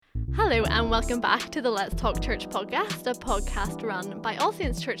Hello and welcome back to the Let's Talk Church podcast, a podcast run by All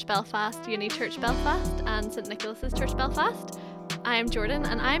Saints Church Belfast, Uni Church Belfast and St Nicholas's Church Belfast. I am Jordan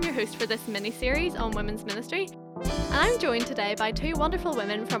and I am your host for this mini-series on women's ministry. And I'm joined today by two wonderful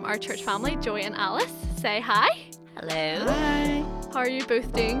women from our church family, Joy and Alice. Say hi. Hello. Hi. How are you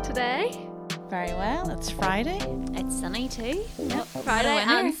both doing today? Very well. It's Friday. It's sunny too. Yep. Friday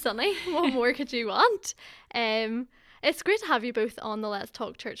and sunny. What more could you want? It's great to have you both on the Let's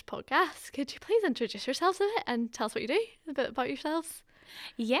Talk Church podcast. Could you please introduce yourselves a bit and tell us what you do, a bit about yourselves?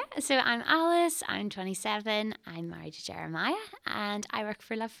 Yeah, so I'm Alice, I'm 27, I'm married to Jeremiah and I work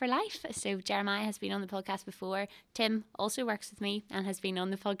for Love for Life. So Jeremiah has been on the podcast before. Tim also works with me and has been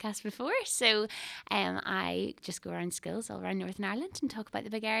on the podcast before. So I just go around schools all around Northern Ireland and talk about the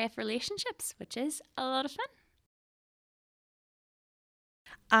big area of relationships, which is a lot of fun.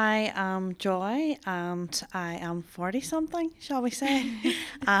 I am Joy and I am 40-something, shall we say.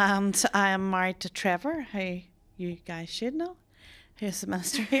 And I am married to Trevor, who you guys should know, who's the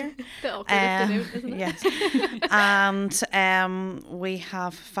minister here. Bit awkward if they don't, isn't it? Yes. And we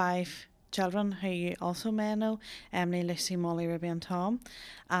have 5 children who you also may know, Emily, Lucy, Molly, Ruby and Tom.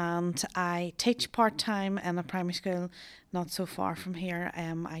 And I teach part-time in a primary school not so far from here.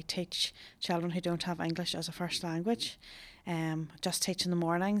 I teach children who don't have English as a first language. Just teach in the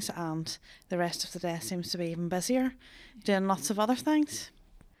mornings, and the rest of the day seems to be even busier, doing lots of other things.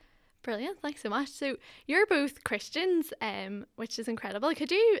 Brilliant, thanks so much. So you're both Christians, which is incredible.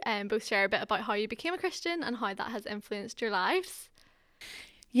 Could you both share a bit about how you became a Christian and how that has influenced your lives?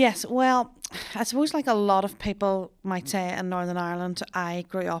 Yes, well, I suppose like a lot of people might say in Northern Ireland, I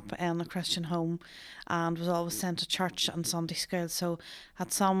grew up in a Christian home and was always sent to church and Sunday school, so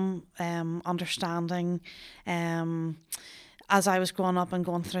had some understanding as I was growing up and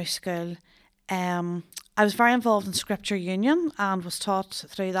going through school. I was very involved in Scripture Union and was taught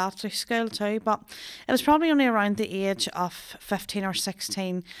through that through school too, but it was probably only around the age of 15 or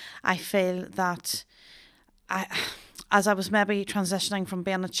 16 I feel that as I was maybe transitioning from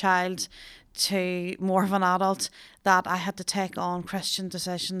being a child to more of an adult, that I had to take on Christian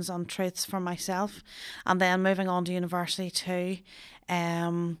decisions and truths for myself, and then moving on to university too.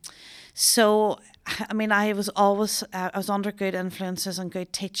 So, I mean, I was always I was under good influences and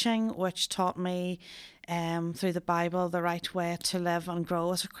good teaching, which taught me through the Bible the right way to live and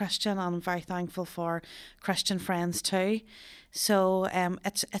grow as a Christian. And I'm very thankful for Christian friends too. So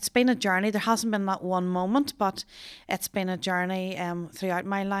it's been a journey. There hasn't been that one moment, but it's been a journey throughout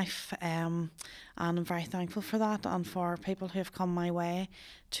my life, and I'm very thankful for that and for people who have come my way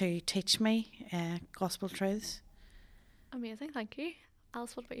to teach me gospel truths. Amazing, thank you.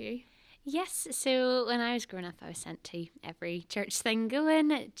 Alice, what about you? Yes, so when I was growing up, I was sent to every church thing going,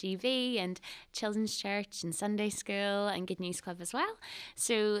 GB and Children's Church and Sunday School and Good News Club as well.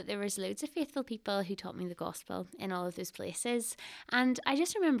 So there was loads of faithful people who taught me the gospel in all of those places. And I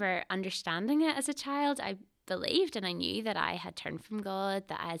just remember understanding it as a child. I believed and I knew that I had turned from God,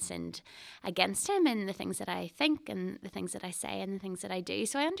 that I had sinned against him in the things that I think and the things that I say and the things that I do.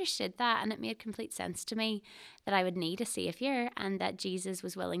 So I understood that, and it made complete sense to me that I would need a saviour, and that Jesus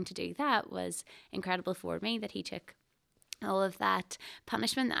was willing to do that was incredible for me, that he took all of that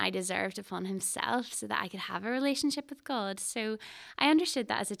punishment that I deserved upon himself so that I could have a relationship with God. So I understood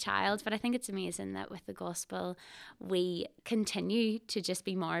that as a child, but I think it's amazing that with the gospel we continue to just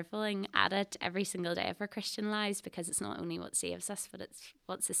be marvelling at it every single day of our Christian lives, because it's not only what saves us, but it's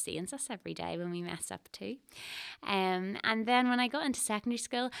what sustains us every day when we mess up too. And then when I got into secondary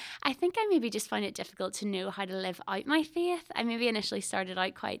school, I think I maybe just found it difficult to know how to live out my faith. I maybe initially started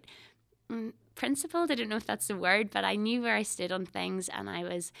out quite principled, I don't know if that's the word, but I knew where I stood on things and I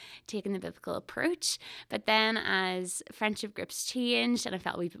was taking the biblical approach. But then as friendship groups changed and I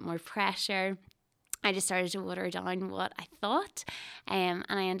felt a wee bit more pressure, I just started to water down what I thought, and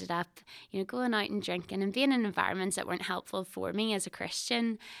I ended up, going out and drinking and being in environments that weren't helpful for me as a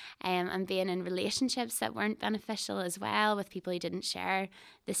Christian, and being in relationships that weren't beneficial as well with people who didn't share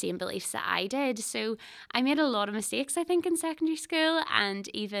the same beliefs that I did. So I made a lot of mistakes, I think, in secondary school, and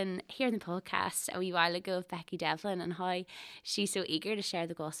even hearing the podcast a wee while ago of Becky Devlin and how she's so eager to share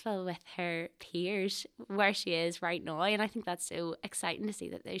the gospel with her peers where she is right now, and I think that's so exciting to see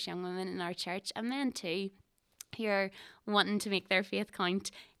that there's young women in our church and men too who are wanting to make their faith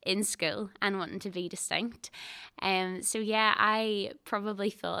count in school and wanting to be distinct. So yeah, I probably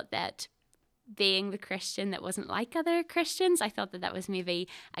thought that being the Christian that wasn't like other Christians. I thought that was maybe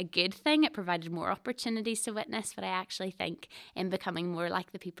a good thing. It provided more opportunities to witness, but I actually think in becoming more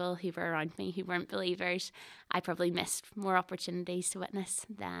like the people who were around me who weren't believers, I probably missed more opportunities to witness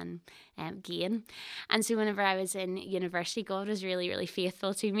than gain. And so whenever I was in university, God was really, really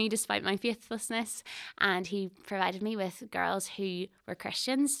faithful to me despite my faithlessness, and he provided me with girls who were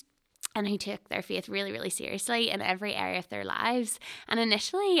Christians and who took their faith really, really seriously in every area of their lives. And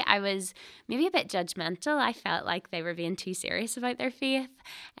initially, I was maybe a bit judgmental. I felt like they were being too serious about their faith.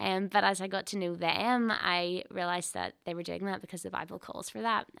 But as I got to know them, I realised that they were doing that because the Bible calls for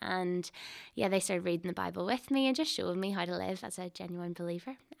that. And yeah, they started reading the Bible with me and just showing me how to live as a genuine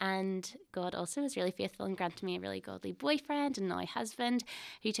believer. And God also was really faithful and granted me a really godly boyfriend and now husband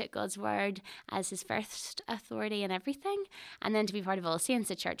who took God's word as his first authority in everything. And then to be part of All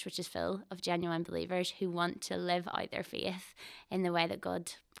Saints, a church which is full of genuine believers who want to live out their faith in the way that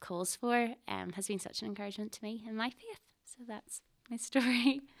God calls for, has been such an encouragement to me in my faith. So that's my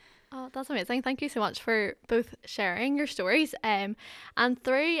story. Oh, that's amazing. Thank you so much for both sharing your stories and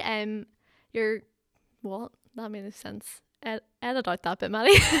through your what that made no sense. Edit out that bit,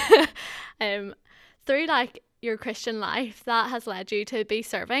 Maddie. Through like your Christian life that has led you to be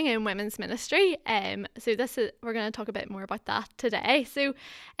serving in women's ministry. So we're going to talk a bit more about that today. So,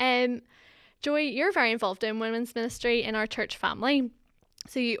 Joy, you're very involved in women's ministry in our church family.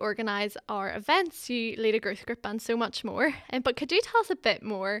 So you organise our events, you lead a growth group and so much more. But could you tell us a bit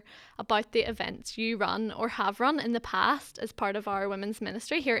more about the events you run or have run in the past as part of our women's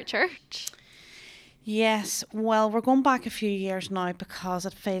ministry here at church? Yes, well, we're going back a few years now because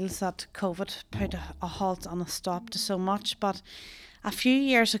it feels that COVID put a halt and a stop to so much. But a few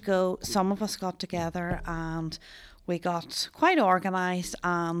years ago, some of us got together and we got quite organised,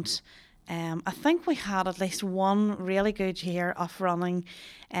 and I think we had at least one really good year of running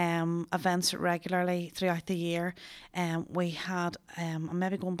events regularly throughout the year. We had,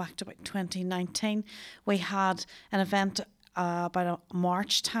 maybe going back to about 2019, we had an event about a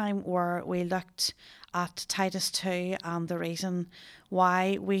March time where we looked at Titus 2 and the reason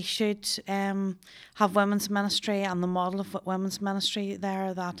why we should have women's ministry and the model of women's ministry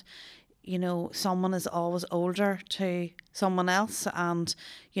there, that you know, someone is always older to someone else, and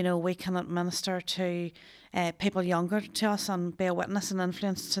you know, we can minister to people younger to us and be a witness and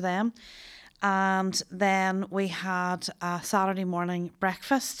influence to them. And then we had a Saturday morning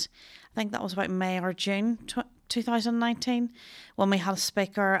breakfast. I think that was about May or June 2019, when we had a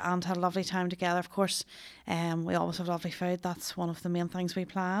speaker and had a lovely time together. Of course, we always have lovely food. That's one of the main things we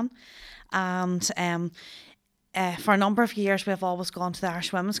plan. And for a number of years, we've always gone to the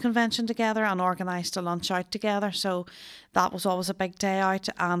Irish Women's Convention together and organised a lunch out together. So that was always a big day out.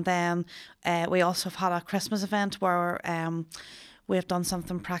 And then we also have had a Christmas event where we've done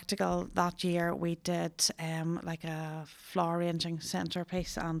something practical that year. We did like a flower arranging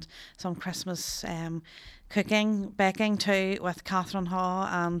centrepiece and some Christmas baking too with Catherine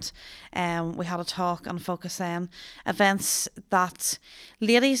Haw, and we had a talk and focus then. Events that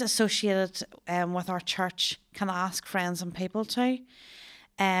ladies associated with our church can ask friends and people to.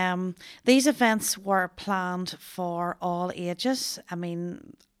 These events were planned for all ages. I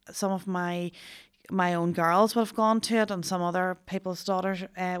mean, some of my own girls would have gone to it, and some other people's daughters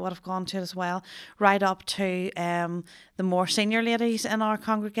would have gone to it as well, right up to the more senior ladies in our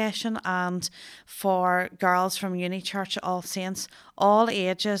congregation, and for girls from Uni Church, All Saints, all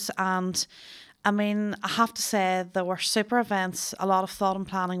ages. And I mean, I have to say there were super events. A lot of thought and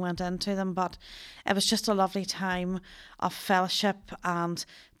planning went into them, but it was just a lovely time of fellowship and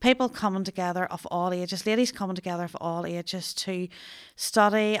people coming together of all ages, ladies coming together of all ages to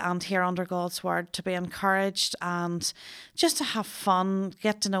study and hear under God's word, to be encouraged and just to have fun,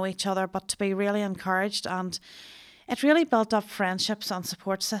 get to know each other, but to be really encouraged. And it really built up friendships and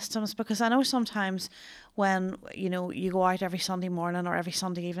support systems, because I know sometimes when, you know, you go out every Sunday morning or every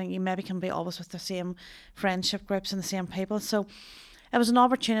Sunday evening, you maybe can be always with the same friendship groups and the same people. So it was an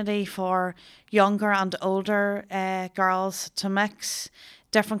opportunity for younger and older girls to mix,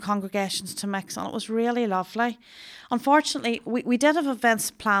 different congregations to mix, and it was really lovely. Unfortunately, we did have events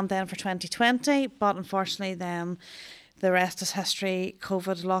planned then for 2020, but unfortunately then the rest is history,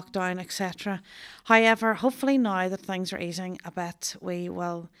 COVID, lockdown, etc. However, hopefully now that things are easing a bit, we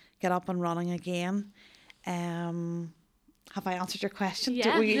will get up and running again. Have I answered your question?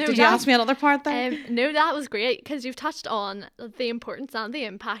 Yeah, did you ask me another part there? No, that was great, because you've touched on the importance and the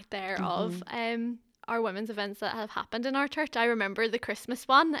impact there of our women's events that have happened in our church. I remember the Christmas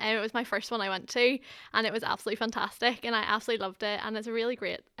one, and it was my first one I went to, and it was absolutely fantastic, and I absolutely loved it. And it's a really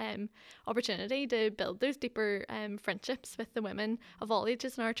great opportunity to build those deeper friendships with the women of all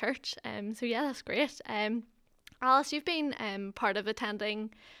ages in our church. So yeah, that's great. Alice, you've been part of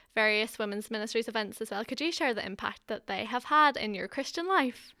attending various women's ministries events as well. Could you share the impact that they have had in your Christian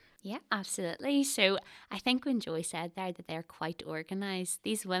life? Yeah, absolutely. So I think when Joy said there that they're quite organised,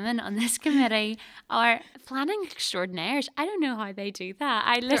 these women on this committee are planning extraordinaires. I don't know how they do that.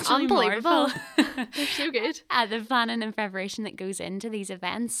 I literally unbelievable. marvel. They're so good. At the planning and preparation that goes into these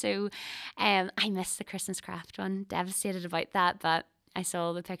events. So I missed the Christmas craft one, devastated about that, but I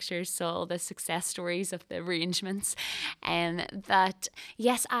saw the pictures, saw the success stories of the arrangements. But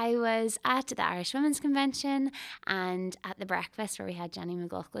yes, I was at the Irish Women's Convention and at the breakfast where we had Jenny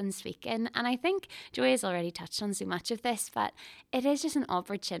McLaughlin speaking. And I think Joy has already touched on so much of this, but it is just an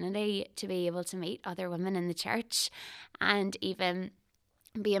opportunity to be able to meet other women in the church and even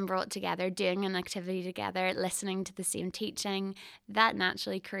being brought together, doing an activity together, listening to the same teaching, that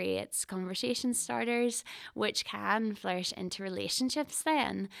naturally creates conversation starters, which can flourish into relationships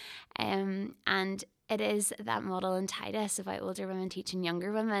then. And it is that model in Titus about older women teaching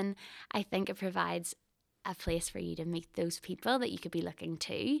younger women. I think it provides a place for you to meet those people that you could be looking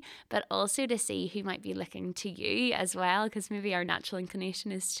to, but also to see who might be looking to you as well, because maybe our natural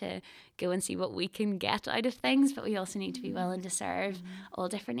inclination is to go and see what we can get out of things, but we also need to be willing to serve all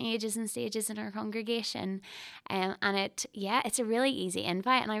different ages and stages in our congregation. And it's a really easy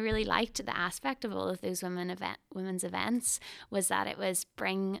invite, and I really liked the aspect of all of those women's events was that it was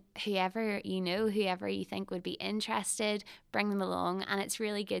bring whoever you think would be interested, bring them along, and it's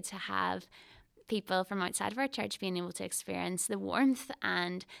really good to have people from outside of our church being able to experience the warmth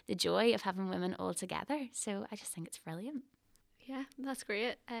and the joy of having women all together. So I just think it's brilliant. Yeah, that's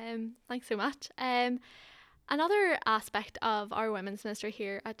great. Thanks so much. Another aspect of our women's ministry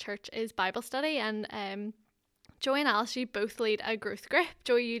here at church is Bible study, and Joy and Alice, you both lead a growth group.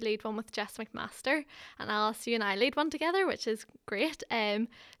 Joy, you lead one with Jess McMaster, and Alice, you and I lead one together, which is great.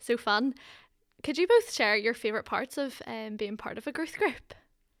 So fun. Could you both share your favourite parts of being part of a growth group?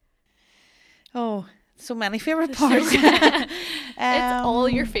 Oh, so many favourite parts. It's all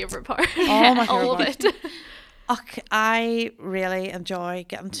your favourite parts. All my all of parts. it. I really enjoy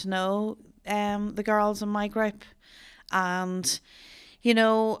getting to know the girls in my group, and you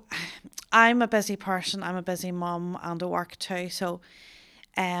know, I'm a busy person. I'm a busy mum and a work too, so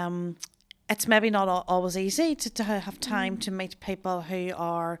it's maybe not always easy to have time to meet people who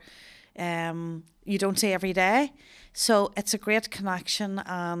are you don't see every day. So it's a great connection,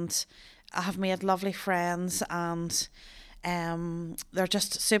 and I have made lovely friends, and they're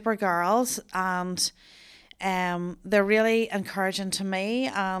just super girls, and they're really encouraging to me.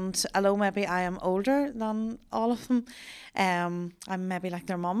 And although maybe I am older than all of them, I'm maybe like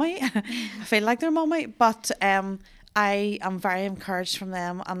their mummy. I feel like their mummy, but I am very encouraged from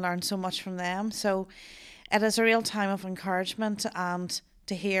them and learn so much from them. So it is a real time of encouragement, and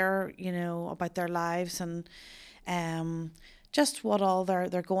to hear, you know, about their lives, and just what all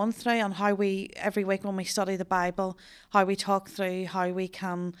they're going through, and how we, every week when we study the Bible, how we talk through how we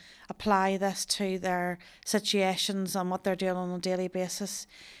can apply this to their situations and what they're doing on a daily basis.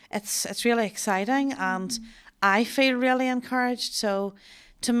 It's really exciting, and I feel really encouraged. So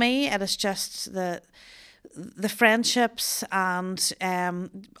to me, it is just the friendships and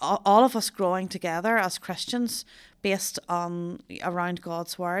all of us growing together as Christians based on around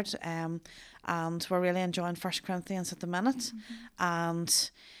God's word. And we're really enjoying 1 Corinthians at the minute.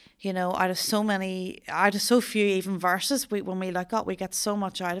 And, you know, out of so few even verses, when we look at, we get so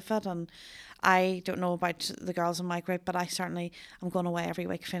much out of it. And I don't know about the girls in my group, but I certainly am going away every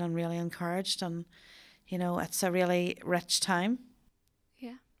week feeling really encouraged. And, you know, it's a really rich time.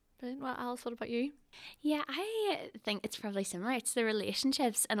 Yeah, brilliant. Well, Alice, what about you? Yeah, I think it's probably similar. It's the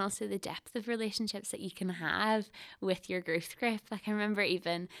relationships and also the depth of relationships that you can have with your growth group. Like, I remember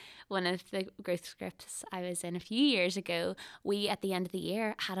even one of the growth groups I was in a few years ago, we at the end of the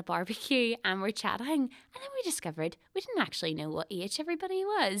year had a barbecue and we're chatting, and then we discovered we didn't actually know what age everybody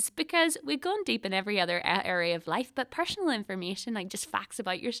was, because we'd gone deep in every other area of life, but personal information, like just facts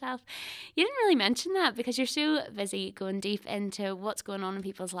about yourself, you didn't really mention that because you're so busy going deep into what's going on in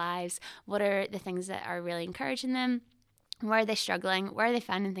people's lives, what are the things that are really encouraging them, where are they struggling, where are they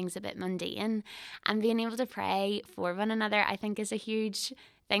finding things a bit mundane, and being able to pray for one another, I think, is a huge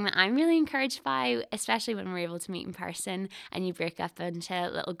thing that I'm really encouraged by, especially when we're able to meet in person and you break up into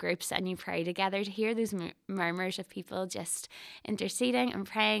little groups and you pray together, to hear those murmurs of people just interceding and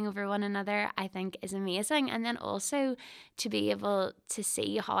praying over one another, I think is amazing. And then also to be able to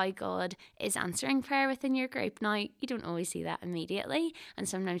see how God is answering prayer within your group. Now, you don't always see that immediately, and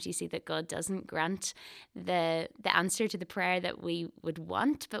sometimes you see that God doesn't grant the answer to the prayer that we would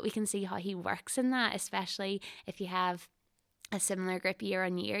want, but we can see how he works in that, especially if you have a similar group year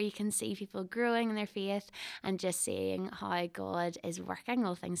on year. You can see people growing in their faith and just seeing how God is working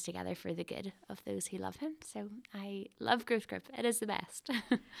all things together for the good of those who love him. So I love growth group. It is the best.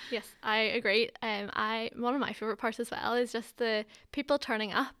 Yes, I agree. One of my favourite parts as well is just the people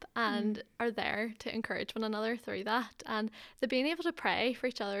turning up and are there to encourage one another through that, and the being able to pray for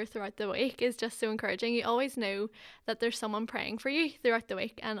each other throughout the week is just so encouraging. You always know that there's someone praying for you throughout the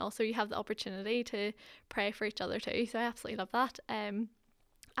week, and also you have the opportunity to pray for each other too, so I absolutely love that.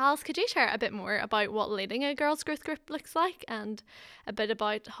 Alice, could you share a bit more about what leading a girls' growth group looks like, and a bit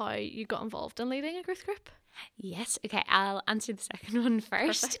about how you got involved in leading a growth group? Yes, okay, I'll answer the second one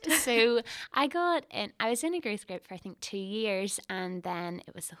first. Perfect. So I was in a growth group for I think 2 years, and then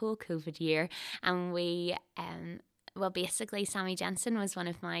it was the whole COVID year, and we basically Sammy Jensen was one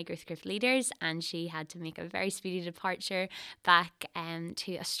of my growth group leaders, and she had to make a very speedy departure back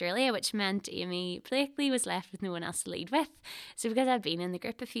to Australia, which meant Amy Blakely was left with no one else to lead with. So because I'd been in the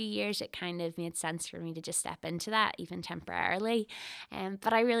group a few years, it kind of made sense for me to just step into that, even temporarily.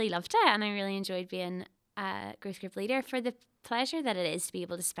 But I really loved it, and I really enjoyed being a growth group leader for the pleasure that it is to be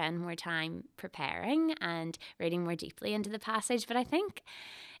able to spend more time preparing and reading more deeply into the passage. But I think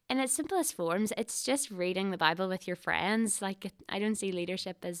in its simplest forms, it's just reading the Bible with your friends. Like, I don't see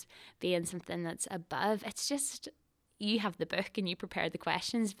leadership as being something that's above. It's just you have the book and you prepare the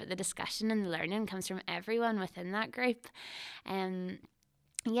questions, but the discussion and the learning comes from everyone within that group.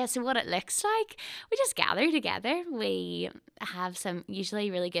 Yeah, so what it looks like, we just gather together. We have some usually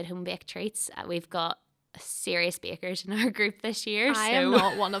really good home-baked treats. We've got serious bakers in our group this year. I am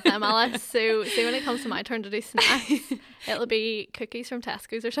not one of them, Alice. So see, when it comes to my turn to do snacks, it'll be cookies from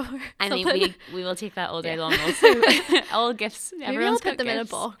Tesco's or somewhere. I mean, we will take that all day long also. All gifts. Maybe I'll put them in a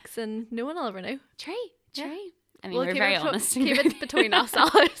box and no one will ever know. True. Yeah. I mean, we're very honest. Keep it between us,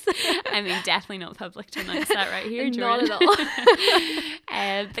 Alice. I mean, definitely not public to announce that right here, Not Jordan. at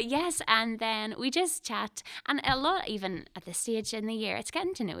all. But yes, and then we just chat, and a lot, even at this stage in the year, it's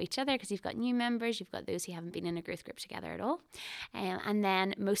getting to know each other, because you've got new members, you've got those who haven't been in a growth group together at all. And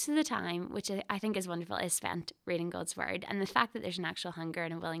then most of the time, which I think is wonderful, is spent reading God's word. And the fact that there's an actual hunger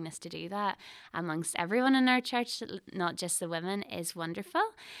and a willingness to do that amongst everyone in our church, not just the women, is wonderful.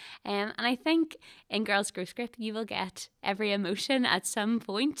 And I think in Girls' Growth Group, you will get every emotion at some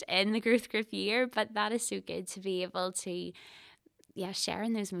point in the growth group year, but that is so good to be able to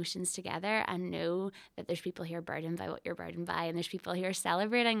sharing those emotions together and know that there's people who are burdened by what you're burdened by, and there's people who are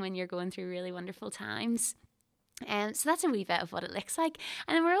celebrating when you're going through really wonderful times. So that's a wee bit of what it looks like.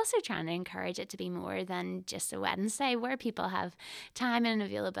 And then we're also trying to encourage it to be more than just a Wednesday, where people have time and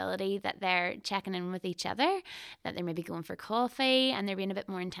availability, that they're checking in with each other, that they're maybe going for coffee, and they're being a bit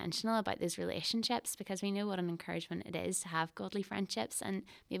more intentional about those relationships, because we know what an encouragement it is to have godly friendships, and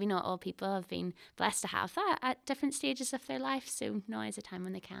maybe not all people have been blessed to have that at different stages of their life. So now is a time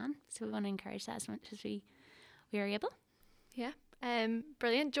when they can. So we want to encourage that as much as we are able. Yeah.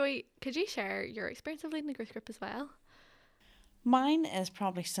 Brilliant. Joy, could you share your experience of leading a growth group as well? Mine is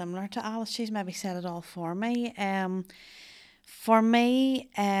probably similar to Alice. She's maybe said it all for me. For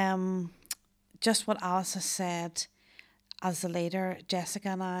me, just what Alice has said, as the leader, Jessica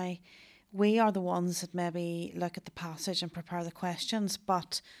and I, we are the ones that maybe look at the passage and prepare the questions,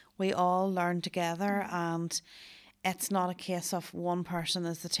 but we all learn together, and it's not a case of one person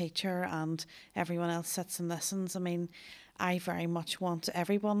is the teacher and everyone else sits and listens. I mean, I very much want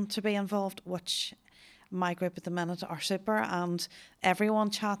everyone to be involved, which my group at the minute are super, and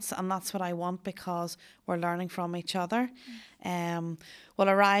everyone chats, and that's what I want, because we're learning from each other. We'll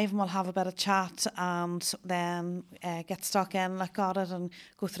arrive and we'll have a bit of chat, and then get stuck in, look at it and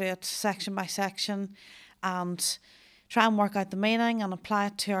go through it section by section, and try and work out the meaning and apply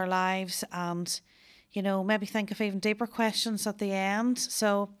it to our lives, and maybe think of even deeper questions at the end.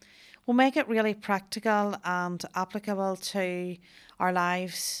 So we'll make it really practical and applicable to our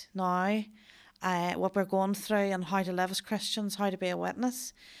lives now, what we're going through and how to live as Christians, how to be a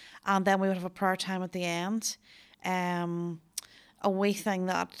witness. And then we would have a prayer time at the end. A wee thing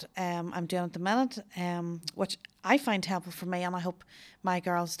that I'm doing at the minute, which I find helpful for me, and I hope my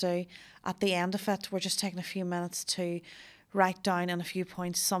girls do, at the end of it, we're just taking a few minutes to write down in a few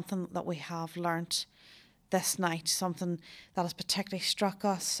points something that we have learnt this night, something that has particularly struck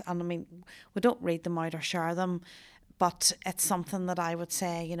us. And I mean, we don't read them out or share them, but it's something that I would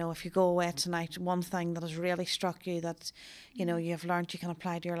say, you know, if you go away tonight, one thing that has really struck you that, you know, you've learned you can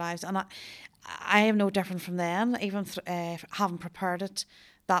apply to your lives. And I am no different from them, even having prepared it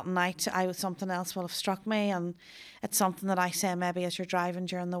that night, something else will have struck me, and it's something that I say maybe as you're driving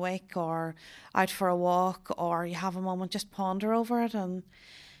during the week or out for a walk, or you have a moment, just ponder over it and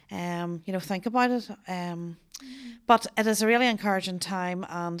you know, think about it. But it is a really encouraging time,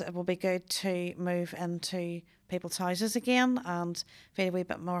 and it will be good to move into people's houses again and feel a wee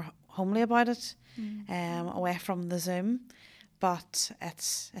bit more homely about it, away from the Zoom. But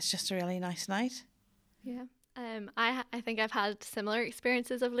it's just a really nice night. Yeah. I think I've had similar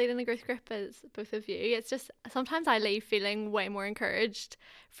experiences of leading a growth group as both of you. It's just sometimes I leave feeling way more encouraged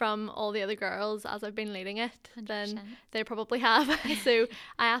from all the other girls as I've been leading it 100%. Than they probably have. So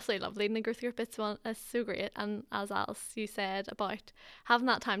I absolutely love leading a growth group. It's so great. And as Alice, you said about having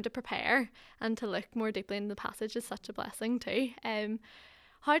that time to prepare and to look more deeply into the passage is such a blessing too.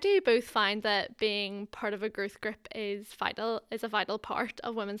 How do you both find that being part of a growth group is a vital part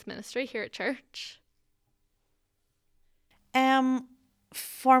of women's ministry here at church?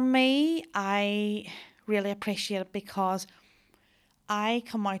 For me, I really appreciate it because I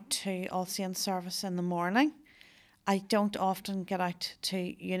come out to All Saints service in the morning. I don't often get out to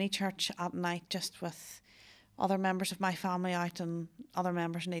uni church at night, just with other members of my family out and other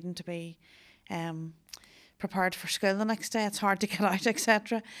members needing to be prepared for school the next day. It's hard to get out,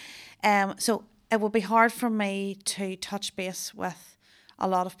 etc. So it would be hard for me to touch base with a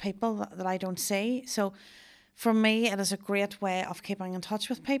lot of people that I don't see. So for me, it is a great way of keeping in touch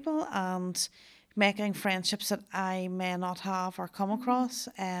with people and making friendships that I may not have or come across.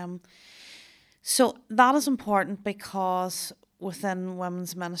 So that is important because within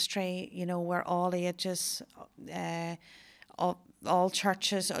women's ministry, you know, we're all ages, all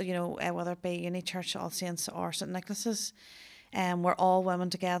churches, you know, whether it be Uni Church, All Saints or St Nicholas's, we're all women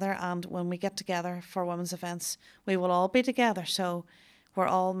together, and when we get together for women's events, we will all be together. So we're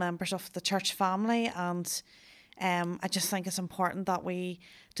all members of the church family, and I just think it's important that we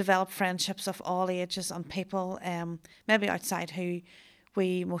develop friendships of all ages and people, maybe outside who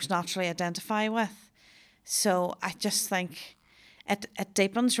we most naturally identify with. So I just think it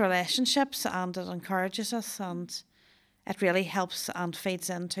deepens relationships and it encourages us, and it really helps and feeds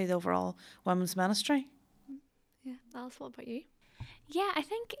into the overall women's ministry. Yeah, Alice, what about you? Yeah, I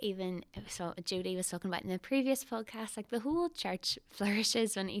think even so, Judy was talking about in the previous podcast, like the whole church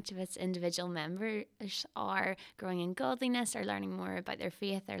flourishes when each of its individual members are growing in godliness, or learning more about their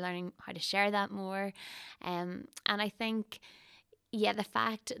faith, or learning how to share that more. And I think, yeah, the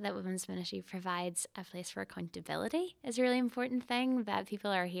fact that women's ministry provides a place for accountability is a really important thing, that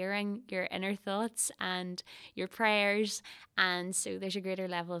people are hearing your inner thoughts and your prayers. And so there's a greater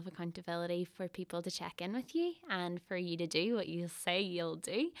level of accountability for people to check in with you and for you to do what you say you'll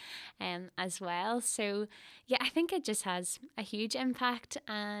do as well. So, yeah, I think it just has a huge impact.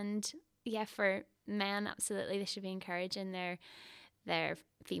 And, yeah, for men, absolutely, they should be encouraging their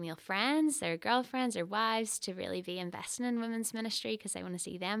female friends, their girlfriends, their wives to really be investing in women's ministry because they want to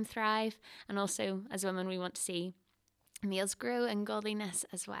see them thrive. And also, as women, we want to see males grow in godliness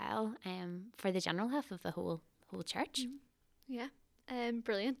as well, for the general health of the whole church. Yeah.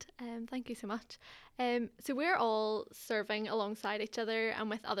 Brilliant. Thank you so much. So we're all serving alongside each other and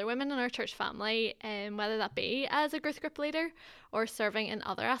with other women in our church family, whether that be as a growth group leader or serving in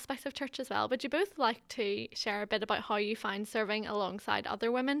other aspects of church as well. Would you both like to share a bit about how you find serving alongside other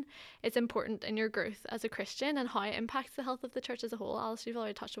women is important in your growth as a Christian and how it impacts the health of the church as a whole? Alice, you've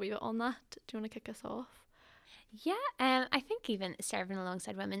already touched a wee bit on that. Do you want to kick us off? Yeah, I think even serving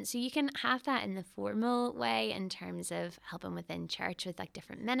alongside women, so you can have that in the formal way in terms of helping within church with like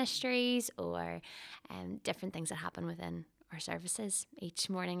different ministries or different things that happen within our services each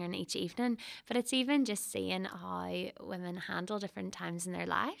morning and each evening. But it's even just seeing how women handle different times in their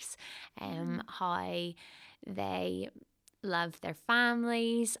lives, how they love their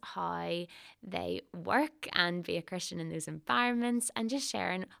families, how they work and be a Christian in those environments, and just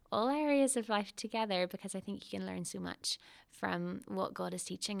sharing all areas of life together, because I think you can learn so much from what God is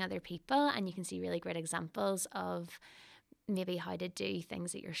teaching other people, and you can see really great examples of maybe how to do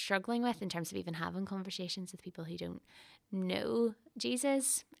things that you're struggling with in terms of even having conversations with people who don't know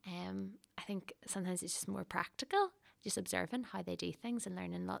Jesus. I think sometimes it's just more practical, just observing how they do things and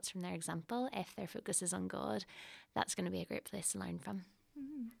learning lots from their example. If their focus is on God, that's going to be a great place to learn from.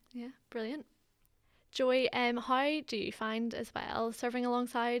 Yeah, brilliant. Joy, how do you find as well serving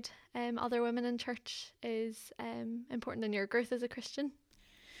alongside other women in church is important in your growth as a Christian?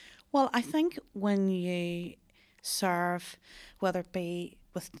 Well, I think when you serve, whether it be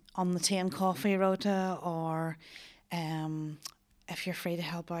on the tea and coffee rota, or if you're free to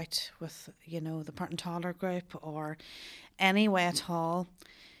help out with, the parent and toddler group, or any way at all,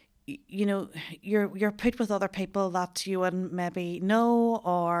 you're put with other people that you wouldn't maybe know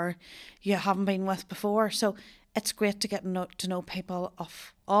or you haven't been with before. So it's great to get to know people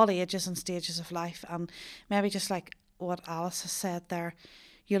of all ages and stages of life, and maybe just like what Alice has said there,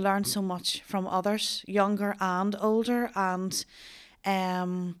 you learn so much from others, younger and older, and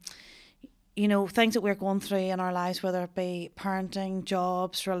things that we're going through in our lives, whether it be parenting,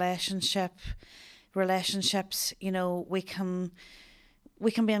 jobs, relationships, we can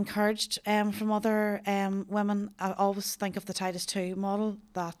be encouraged from other women. I always think of the Titus II model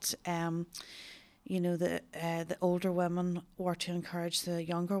that the older women were to encourage the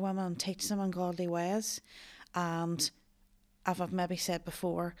younger women and teach them in godly ways. And as I've maybe said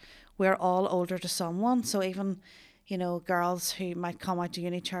before, we're all older to someone. So even, girls who might come out to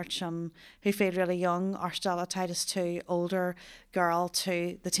uni church and who feel really young are still a Titus II older girl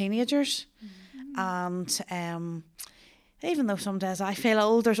to the teenagers. Mm-hmm. And even though some days I feel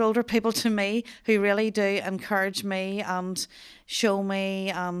old, there's older people to me who really do encourage me and show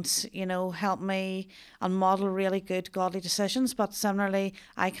me and, help me and model really good godly decisions. But similarly,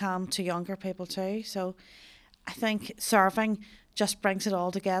 I can to younger people too. So I think serving just brings it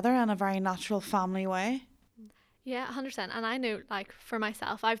all together in a very natural family way. Yeah, 100%. And I know, like, for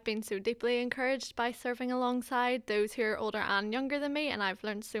myself, I've been so deeply encouraged by serving alongside those who are older and younger than me, and I've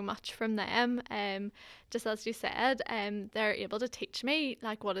learned so much from them. Just as you said, they're able to teach me,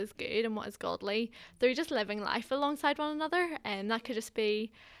 like, what is good and what is godly through just living life alongside one another. And that could just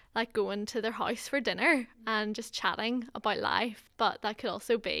be like going to their house for dinner and just chatting about life, but that could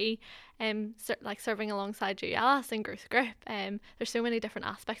also be like serving alongside you, Alice, in growth group. There's so many different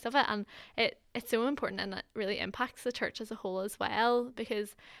aspects of it, and it's so important, and it really impacts the church as a whole as well,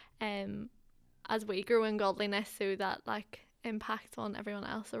 because as we grow in godliness, so that like impacts on everyone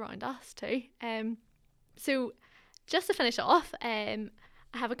else around us too. So just to finish off, I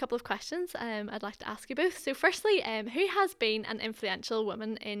have a couple of questions I'd like to ask you both. So firstly, who has been an influential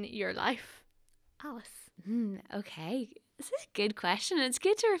woman in your life? Alice. Okay. This is a good question. It's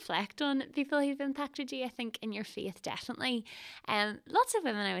good to reflect on people who've impacted you, I think, in your faith, definitely. Lots of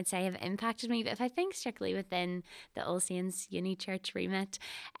women, I would say, have impacted me, but if I think strictly within the All Saints Uni Church remit,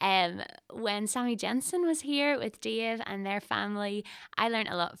 when Sammy Jensen was here with Dave and their family, I learned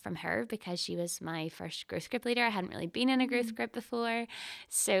a lot from her because she was my first growth group leader. I hadn't really been in a growth group before,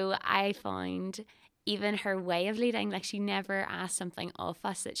 so I found even her way of leading, like she never asked something of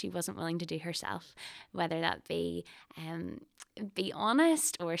us that she wasn't willing to do herself, whether that be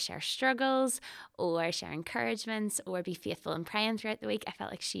honest or share struggles or share encouragements or be faithful in praying throughout the week. I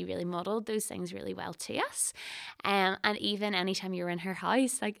felt like she really modelled those things really well to us. And even anytime you were in her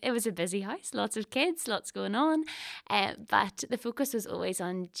house, like it was a busy house, lots of kids, lots going on, but the focus was always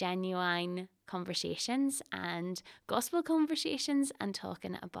on genuine conversations and gospel conversations and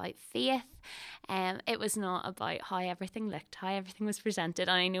talking about faith. It was not about how everything looked, how everything was presented.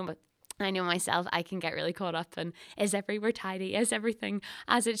 And I know myself, I can get really caught up in, is everywhere tidy? Is everything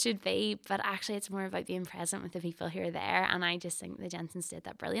as it should be? But actually it's more about being present with the people who are there. And I just think the Jensens did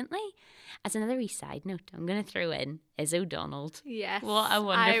that brilliantly. As another wee side note, I'm going to throw in Is O'Donnell. Yes. What a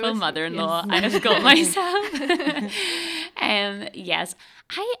wonderful mother-in-law I have got myself. Yes.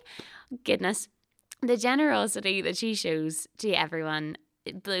 Goodness, the generosity that she shows to everyone,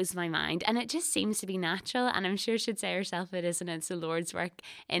 it blows my mind, and it just seems to be natural, and I'm sure she'd say herself it isn't. It's the Lord's work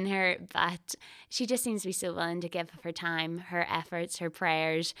in her, but she just seems to be so willing to give of her time, her efforts, her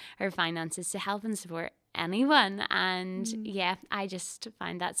prayers, her finances to help and support anyone. And yeah, I just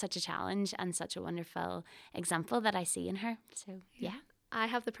find that such a challenge and such a wonderful example that I see in her. So yeah. I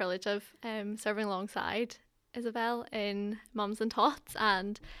have the privilege of serving alongside Isabel in Mums and Tots,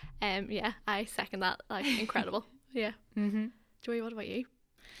 and yeah, I second that. Like, incredible. Yeah. Joy, what about you?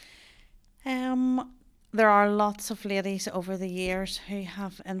 There are lots of ladies over the years who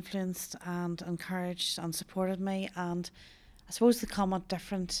have influenced and encouraged and supported me, and I suppose they come at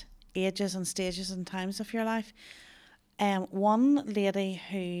different ages and stages and times of your life. One lady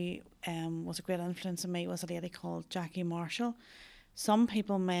who was a great influence on me was a lady called Jackie Marshall. Some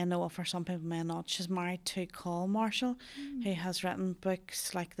people may know of her, some people may not. She's married to Col Marshall, who has written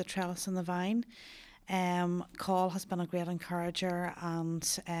books like The Trellis and the Vine. Col has been a great encourager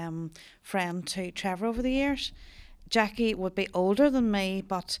and friend to Trevor over the years. Jackie would be older than me,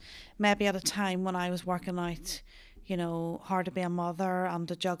 but maybe at a time when I was working out, how to be a mother and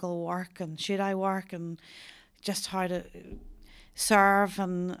to juggle work and should I work and just how to serve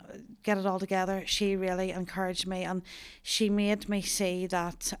and get it all together, she really encouraged me, and she made me see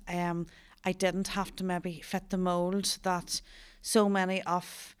that I didn't have to maybe fit the mould that so many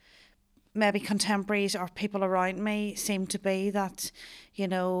of maybe contemporaries or people around me seem to be, that, you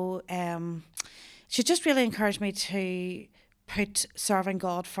know, she just really encouraged me to put serving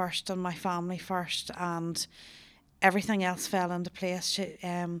God first and my family first, and everything else fell into place. She,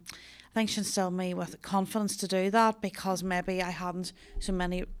 I think she instilled me with confidence to do that, because maybe I hadn't so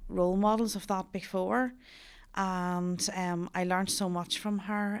many role models of that before. And I learned so much from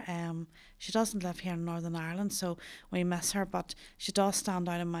her. She doesn't live here in Northern Ireland, so we miss her, but she does stand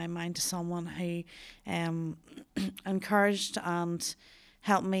out in my mind as someone who encouraged and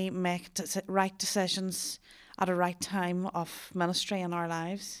helped me make right decisions at a right time of ministry in our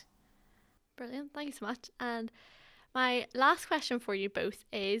lives. Brilliant, thank you so much. And my last question for you both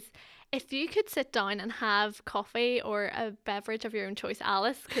is, if you could sit down and have coffee or a beverage of your own choice,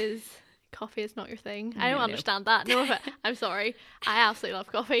 Alice, because coffee is not your thing. I don't understand that. No, I'm sorry. I absolutely love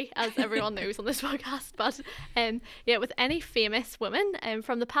coffee, as everyone knows on this podcast. But yeah, with any famous woman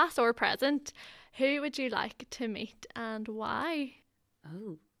from the past or present, who would you like to meet and why?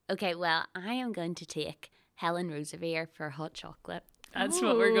 Oh, okay. Well, I am going to take Helen Roseveare for hot chocolate. That's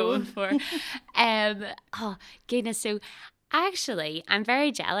what we're going for. Oh goodness. So actually, I'm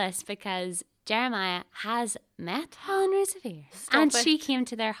very jealous because Jeremiah has met Helen Roseveare, and she came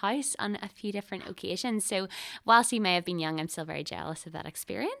to their house on a few different occasions. So whilst he may have been young, I'm still very jealous of that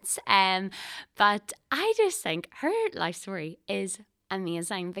experience. But I just think her life story is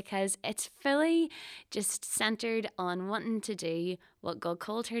amazing, because it's fully just centered on wanting to do what God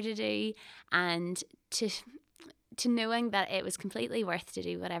called her to do, and to knowing that it was completely worth to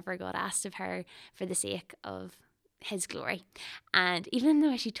do whatever God asked of her for the sake of His glory. And even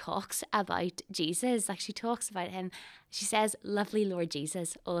though she talks about Jesus, like she talks about him, she says lovely Lord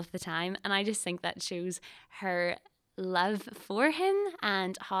Jesus all of the time, and I just think that shows her love for him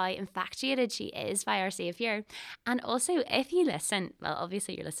and how infatuated she is by our Saviour. And also, if you listen, well,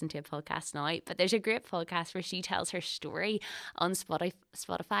 obviously you're listening to a podcast now, but there's a great podcast where she tells her story on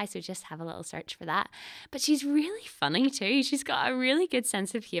Spotify, so just have a little search for that. But she's really funny too. She's got a really good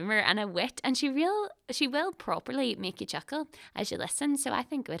sense of humour and a wit, and she will properly make you chuckle as you listen. So I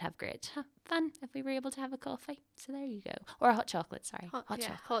think we'd have great fun if we were able to have a coffee. So there you go. Or a hot chocolate, sorry. Hot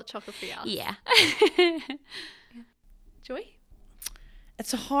chocolate. Hot chocolate for you. Yeah. Joy?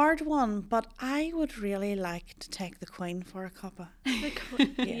 It's a hard one, but I would really like to take the Queen for a cuppa.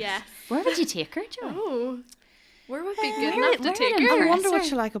 Yes. Where would you take her, Joy? Oh, where would be good enough to take I her? wonder what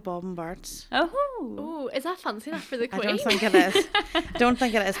she like a Bob and Bart's. Oh, is that fancy enough for the Queen? I don't think it is. I don't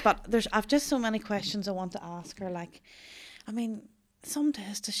think it is, but I've just so many questions I want to ask her. Like, I mean, some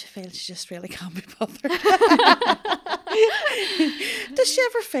days does she feel she just really can't be bothered? Does she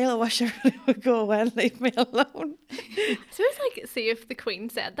ever feel, I wish I really would go away and leave me alone? So it's like, see if the Queen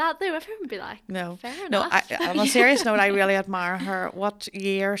said that, though, everyone would be like, no, fair no. enough. On a serious note, I really admire her. What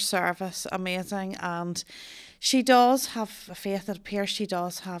year service, amazing. And she does have a faith. It appears she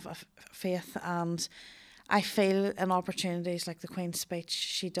does have a faith, and I feel in opportunities like the Queen's speech,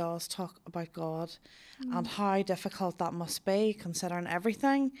 she does talk about God and how difficult that must be, considering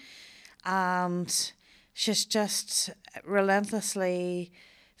everything. And she's just relentlessly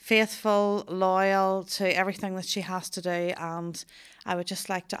faithful, loyal to everything that she has to do. And I would just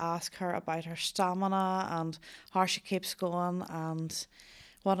like to ask her about her stamina and how she keeps going. And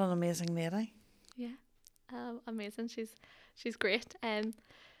what an amazing lady. Yeah, amazing. She's great.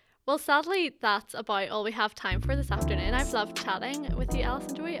 Well, sadly, that's about all we have time for this afternoon. I've loved chatting with you, Alice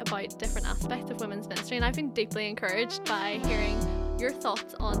and Joy, about different aspects of women's ministry, and I've been deeply encouraged by hearing your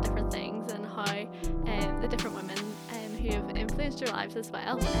thoughts on different things and how the different women who have influenced your lives as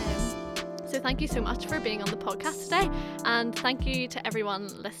well. So thank you so much for being on the podcast today, and thank you to everyone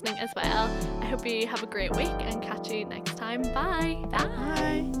listening as well. I hope you have a great week and catch you next time. Bye.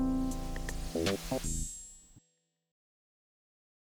 Bye.